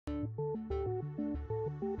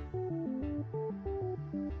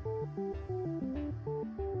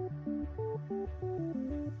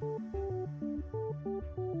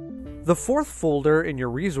The fourth folder in your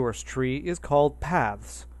resource tree is called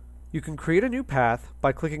Paths. You can create a new path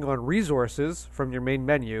by clicking on Resources from your main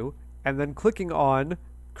menu, and then clicking on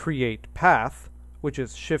Create Path, which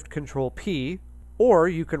is Shift-Control-P, or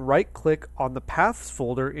you can right-click on the Paths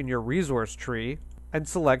folder in your resource tree and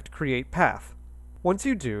select Create Path. Once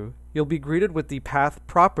you do, you'll be greeted with the Path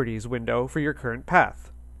Properties window for your current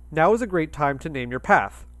path. Now is a great time to name your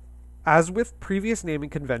path. As with previous naming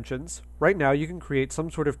conventions, right now you can create some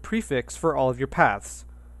sort of prefix for all of your paths.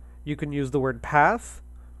 You can use the word path,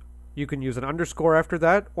 you can use an underscore after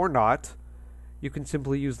that, or not. You can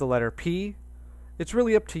simply use the letter P. It's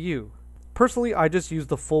really up to you. Personally, I just use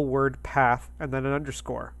the full word path and then an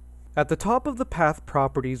underscore. At the top of the Path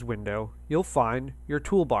Properties window, you'll find your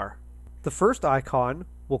toolbar. The first icon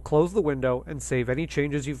will close the window and save any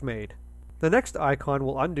changes you've made. The next icon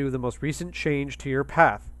will undo the most recent change to your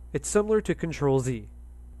path. It's similar to Ctrl-Z.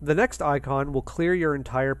 The next icon will clear your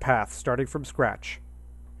entire path, starting from scratch.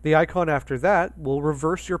 The icon after that will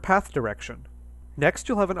reverse your path direction. Next,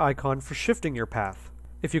 you'll have an icon for shifting your path.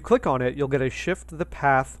 If you click on it, you'll get a Shift the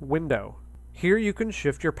Path window. Here you can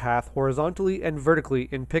shift your path horizontally and vertically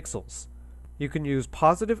in pixels. You can use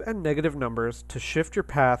positive and negative numbers to shift your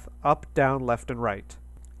path up, down, left, and right.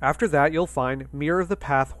 After that, you'll find Mirror the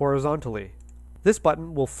Path horizontally. This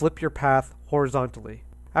button will flip your path horizontally.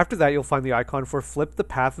 After that, you'll find the icon for Flip the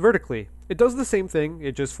Path vertically. It does the same thing,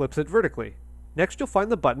 it just flips it vertically. Next, you'll find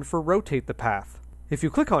the button for Rotate the Path. If you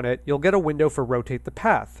click on it, you'll get a window for Rotate the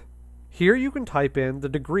Path. Here you can type in the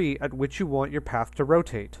degree at which you want your path to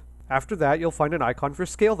rotate. After that, you'll find an icon for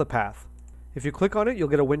Scale the Path. If you click on it, you'll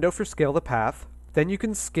get a window for Scale the Path. Then you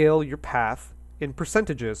can scale your path in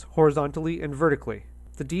percentages, horizontally and vertically.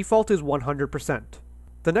 The default is 100%.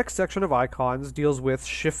 The next section of icons deals with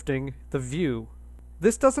shifting the view.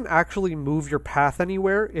 This doesn't actually move your path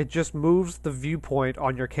anywhere, it just moves the viewpoint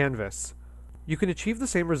on your canvas. You can achieve the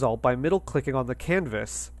same result by middle-clicking on the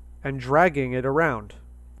canvas and dragging it around.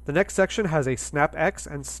 The next section has a Snap X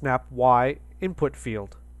and Snap Y input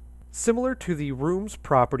field. Similar to the Rooms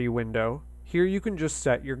property window, here you can just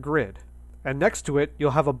set your grid. And next to it,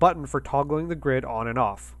 you'll have a button for toggling the grid on and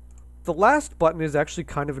off. The last button is actually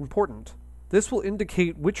kind of important. This will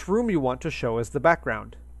indicate which room you want to show as the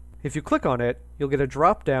background. If you click on it, you'll get a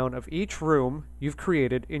drop-down of each room you've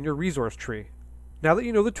created in your resource tree. Now that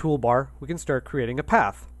you know the toolbar, we can start creating a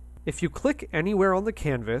path. If you click anywhere on the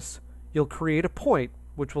canvas, you'll create a point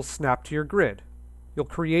which will snap to your grid. You'll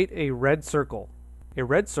create a red circle. A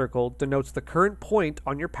red circle denotes the current point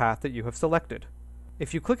on your path that you have selected.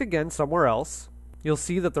 If you click again somewhere else, you'll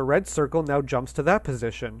see that the red circle now jumps to that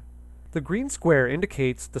position. The green square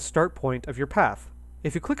indicates the start point of your path.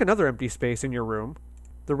 If you click another empty space in your room,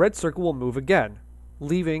 the red circle will move again,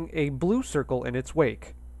 leaving a blue circle in its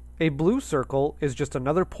wake. A blue circle is just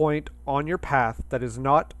another point on your path that is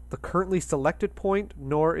not the currently selected point,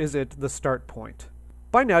 nor is it the start point.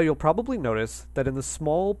 By now, you'll probably notice that in the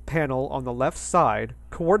small panel on the left side,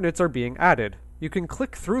 coordinates are being added. You can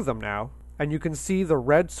click through them now, and you can see the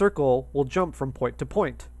red circle will jump from point to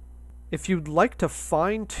point. If you'd like to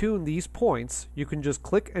fine-tune these points, you can just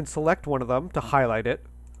click and select one of them to highlight it,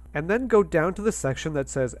 and then go down to the section that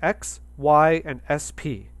says X, Y, and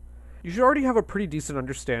SP. You should already have a pretty decent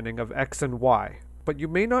understanding of X and Y, but you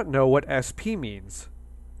may not know what SP means.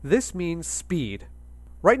 This means speed.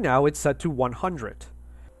 Right now, it's set to 100.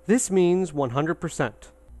 This means 100%.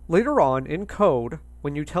 Later on in code,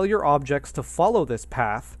 when you tell your objects to follow this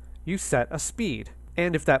path, you set a speed.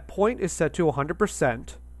 And if that point is set to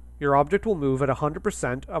 100%, your object will move at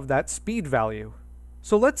 100% of that speed value.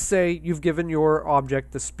 So let's say you've given your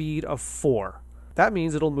object the speed of 4. That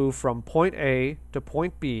means it'll move from point A to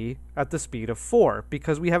point B at the speed of 4,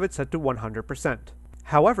 because we have it set to 100%.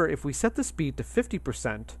 However, if we set the speed to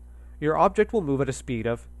 50%, your object will move at a speed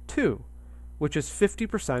of 2. Which is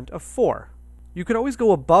 50% of 4. You can always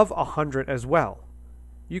go above 100 as well.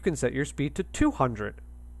 You can set your speed to 200.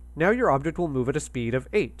 Now your object will move at a speed of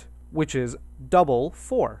 8, which is double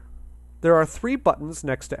 4. There are 3 buttons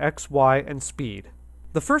next to X, Y, and speed.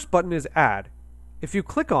 The first button is Add. If you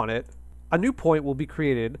click on it, a new point will be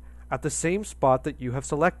created at the same spot that you have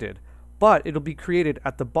selected, but it'll be created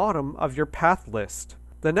at the bottom of your path list.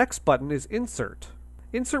 The next button is Insert.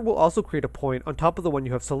 Insert will also create a point on top of the one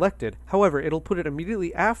you have selected. However, it'll put it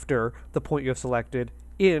immediately after the point you have selected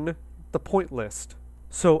in the point list.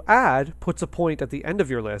 So Add puts a point at the end of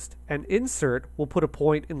your list, and Insert will put a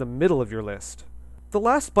point in the middle of your list. The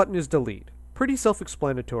last button is Delete. Pretty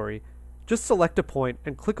self-explanatory. Just select a point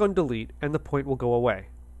and click on Delete, and the point will go away.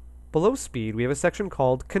 Below Speed, we have a section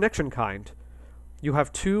called Connection Kind. You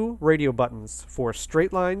have 2 radio buttons for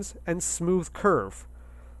Straight Lines and Smooth Curve.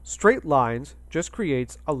 Straight lines just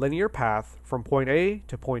creates a linear path from point A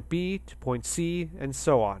to point B to point C and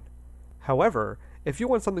so on. However, if you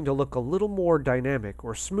want something to look a little more dynamic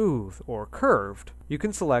or smooth or curved, you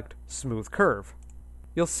can select Smooth Curve.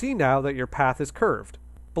 You'll see now that your path is curved.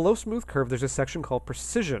 Below Smooth Curve there's a section called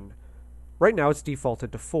Precision. Right now it's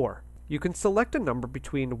defaulted to 4. You can select a number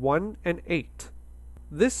between 1 and 8.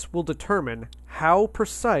 This will determine how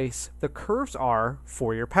precise the curves are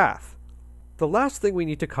for your path. The last thing we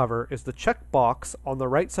need to cover is the checkbox on the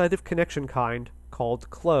right side of connection kind called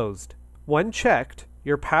Closed. When checked,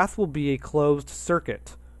 your path will be a closed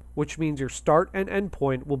circuit, which means your start and end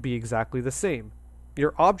point will be exactly the same.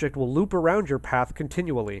 Your object will loop around your path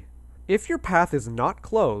continually. If your path is not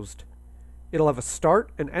closed, it'll have a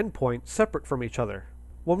start and end point separate from each other.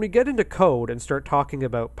 When we get into code and start talking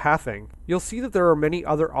about pathing, you'll see that there are many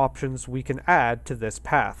other options we can add to this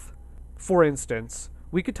path. For instance,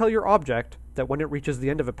 we could tell your object that when it reaches the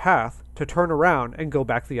end of a path to turn around and go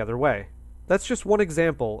back the other way. That's just one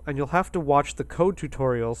example, and you'll have to watch the code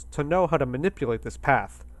tutorials to know how to manipulate this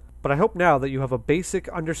path. But I hope now that you have a basic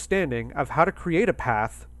understanding of how to create a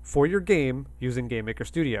path for your game using GameMaker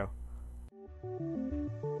Studio.